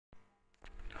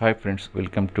Hi friends,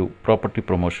 welcome to Property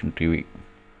Promotion TV.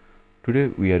 Today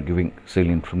we are giving sale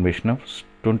information of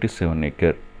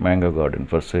 27-acre mango garden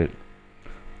for sale.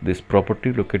 This property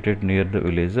located near the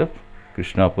village of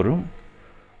Krishanpuram,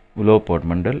 Ulavapadu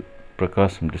Mandal,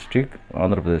 Prakasam District,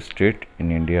 Andhra Pradesh State in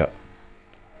India.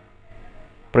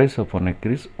 Price of 1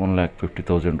 acre is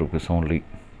 1,50,000 rupees only.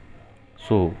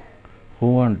 So, who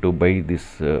want to buy this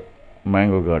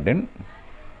mango garden?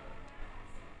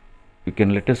 You can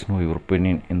let us know your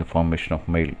opinion in the formation of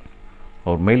mail.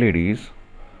 Our mail ID is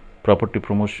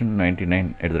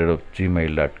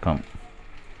propertypromotion99@gmail.com.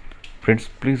 Friends,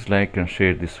 please like and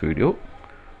share this video.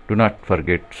 Do not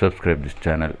forget to subscribe this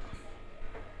channel.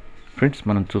 Friends,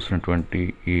 మనం చూసినటువంటి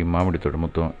ఈ మామిడి తోట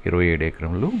మొత్తం 27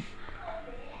 ఎకరంలో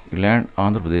ఈ land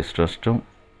Andhra Pradesh రాష్ట్రం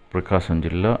ప్రకాశం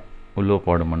జిల్లా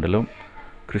ఉల్లవపాడు మండలం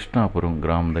కృష్ణాపురం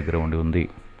గ్రామం దగ్గర ఉంది.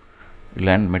 ఈ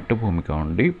ల్యాండ్ మెట్ట భూమిగా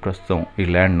ఉండి ప్రస్తుతం ఈ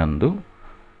ల్యాండ్ నందు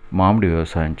మామిడి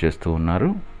వ్యవసాయం చేస్తూ ఉన్నారు.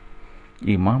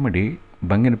 ఈ మామిడి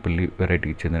బంగినపల్లి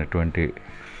వెరైటీకి చెందినటువంటి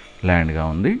ల్యాండ్గా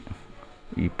ఉంది.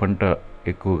 ఈ పంట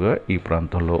ఎక్కువగా ఈ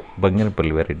ప్రాంతంలో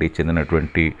బంగినపల్లి వెరైటీకి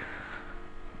చెందినటువంటి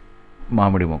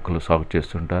మామిడి మొక్కలు సాగు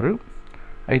చేస్తుంటారు.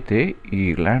 అయితే ఈ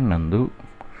ల్యాండ్ నందు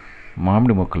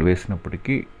మామిడి మొక్కలు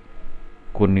వేసినప్పటికీ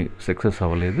కొన్ని సక్సెస్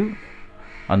అవ్వలేదు.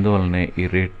 అందువల్లనే ఈ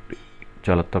రేట్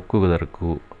చాలా తక్కువ ధరకు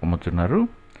అమ్ముతున్నారు.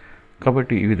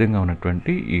 కాబట్టి ఈ విధంగా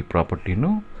ఉన్నటువంటి ఈ ప్రాపర్టీను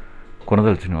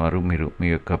కొనదలిచిన వారు మీరు మీ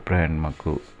యొక్క అభిప్రాయాన్ని మాకు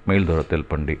మెయిల్ ద్వారా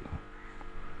తెలపండి.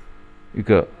 ఇక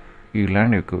ఈ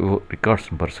ల్యాండ్ యొక్క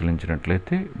రికార్డ్స్ని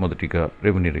పరిశీలించినట్లయితే మొదటిగా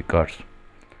రెవెన్యూ రికార్డ్స్.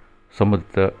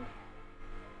 సంబంధిత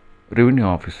రెవెన్యూ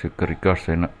ఆఫీస్ యొక్క రికార్డ్స్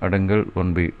అయిన అడంగల్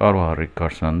 1B/6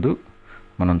 రికార్డ్స్ నందు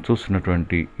మనం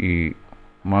చూస్తున్నటువంటి ఈ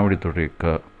మామిడి తోట యొక్క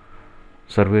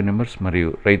సర్వే నెంబర్స్ మరియు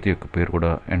రైతు యొక్క పేరు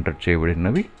కూడా ఎంటర్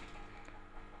చేయబడినవి.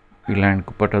 ఈ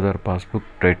ల్యాండ్కు పట్టాదారు పాస్బుక్,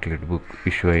 టైటిల్ బుక్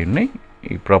ఇష్యూ అయినాయి.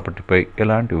 ఈ ప్రాపర్టీపై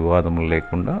ఎలాంటి వివాదములు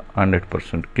లేకుండా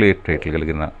 100% క్లియర్ టైటిల్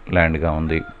కలిగిన ల్యాండ్గా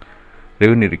ఉంది.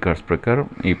 రెవెన్యూ రికార్డ్స్ ప్రకారం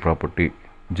ఈ ప్రాపర్టీ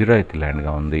జిరాయితీ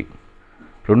ల్యాండ్గా ఉంది.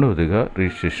 రెండవదిగా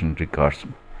రిజిస్ట్రేషన్ రికార్డ్స్.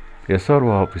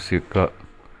 ఎస్ఆర్ఓ ఆఫీస్ యొక్క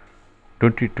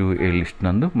 22A లిస్ట్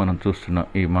నందు మనం చూస్తున్న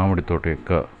ఈ మామిడి తోట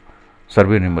యొక్క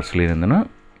సర్వే నెంబర్స్ లేనందున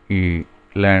ఈ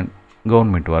ల్యాండ్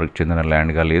గవర్నమెంట్ వారికి చెందిన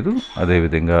ల్యాండ్గా లేదు.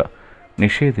 అదేవిధంగా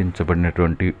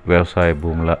నిషేధించబడినటువంటి వ్యవసాయ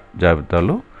భూముల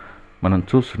జాబితాలో మనం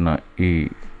చూస్తున్న ఈ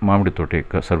మామిడి తోట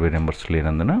యొక్క సర్వే నెంబర్స్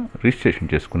లేనందున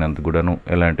రిజిస్ట్రేషన్ చేసుకునేందుకు కూడాను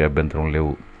ఎలాంటి అభ్యంతరం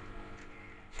లేవు.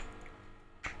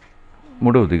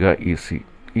 మూడవదిగా ఈసీ.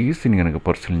 ఈ ఈసీని కనుక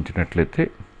పరిశీలించినట్లయితే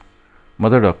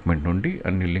మదర్ డాక్యుమెంట్ నుండి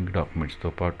అన్ని లింక్ డాక్యుమెంట్స్తో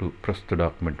పాటు ప్రస్తుత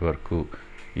డాక్యుమెంట్ వరకు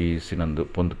ఈ ఈసీ నందు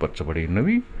పొందుపరచబడి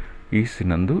ఉన్నవి. ఈసీ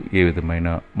నందు ఏ విధమైన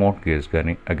మోర్ట్గేజ్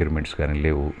కానీ అగ్రిమెంట్స్ కానీ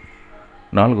లేవు.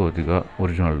 నాలుగవదిగా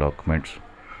ఒరిజినల్ డాక్యుమెంట్స్.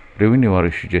 రెవెన్యూ వారు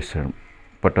ఇష్యూ చేశారు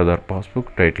పట్టాదారు పాస్బుక్,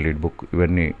 టైటిల్ బుక్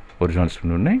ఇవన్నీ ఒరిజినల్స్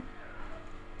ఉన్నాయి.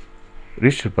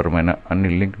 రిజిస్టర్ పరమైన అన్ని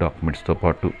లింక్ డాక్యుమెంట్స్తో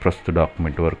పాటు ప్రస్తుత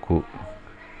డాక్యుమెంట్ వరకు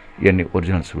ఇవన్నీ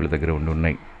ఒరిజినల్స్ వీళ్ళ దగ్గర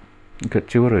ఉన్నాయి. ఇంకా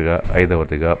చివరిగా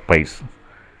ఐదవదిగా ప్రైస్.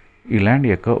 ఈ ల్యాండ్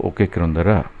యొక్క 1 ఎకరం ధర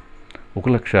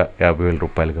 1,50,000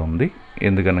 రూపాయలుగా ఉంది.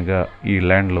 ఎందుకనగా ఈ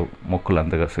ల్యాండ్లో మొక్కలు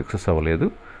అంతగా సక్సెస్ అవ్వలేదు.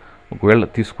 ఒకవేళ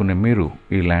తీసుకునే మీరు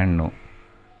ఈ ల్యాండ్ను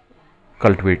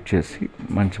కల్టివేట్ చేసి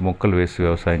మంచి మొక్కలు వేసి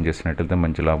వ్యవసాయం చేసినట్లయితే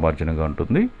మంచి లాభార్జనగా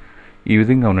ఉంటుంది. ఈ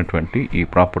విధంగా ఉన్నటువంటి ఈ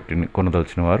ప్రాపర్టీని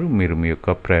కొనదలిచిన వారు మీరు మీ యొక్క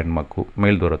అభిప్రాయాన్ని మాకు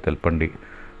మెయిల్ ద్వారా తెలపండి.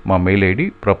 మా mail ID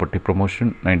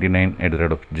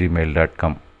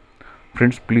propertypromotion99@gmail.com.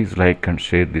 Friends, please like and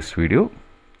share this video.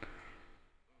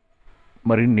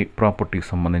 మరిన్ని ప్రాపర్టీకి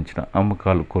సంబంధించిన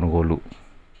అమ్మకాలు, కొనుగోలు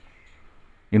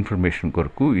ఇన్ఫర్మేషన్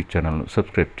కొరకు ఈ ఛానల్ను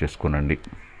సబ్స్క్రైబ్ చేసుకోనండి.